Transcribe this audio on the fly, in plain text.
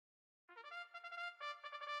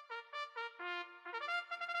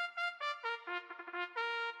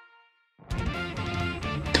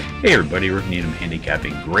Hey everybody, Rick Needham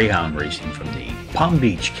handicapping greyhound racing from the Palm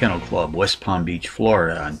Beach Kennel Club, West Palm Beach,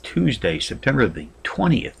 Florida on Tuesday, September the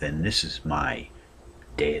 20th, and this is my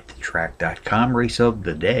dayatthetrack.com race of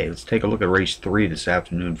the day. Let's take a look at race 3 this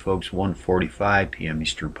afternoon, folks, 1:45 p.m.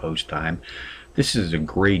 Eastern Post Time. This is a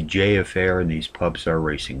grade J affair, and these pups are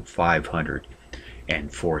racing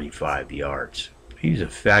 545 yards. I use a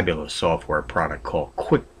fabulous software product called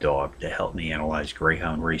QuickDog to help me analyze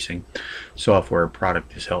greyhound racing. Software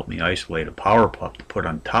product has helped me isolate a power pup to put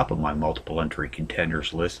on top of my multiple entry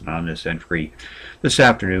contenders list, and on this entry this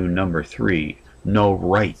afternoon, number 3, No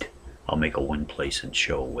Right, I'll make a win, place, and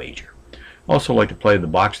show wager. Also like to play the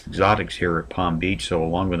boxed exotics here at Palm Beach, so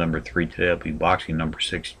along with number 3 today I'll be boxing number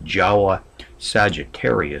 6 Jawa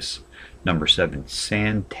Sagittarius, number 7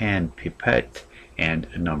 Santan Pipette, and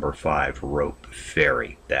number 5 Rope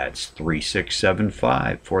Fairy. That's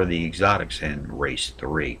 3675 for the exotics in race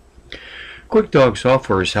 3. QuickDog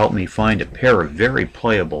software has helped me find a pair of very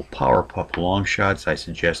playable power pup long shots. I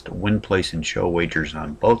suggest win, place, and show wagers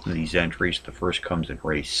on both of these entries. The first comes in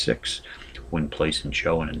race 6, win, place, and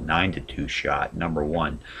show, and a 9-2 shot, number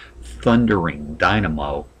 1 Thundering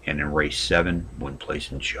Dynamo, and in race 7, win,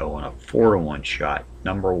 place, and show, and a 4-1 shot,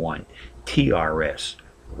 number 1 TRS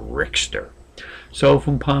Rickster. So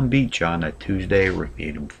from Palm Beach on a Tuesday, Rick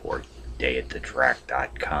Needham for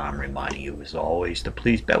dayatthetrack.com, reminding you as always to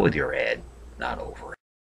please bet with your head, not over it.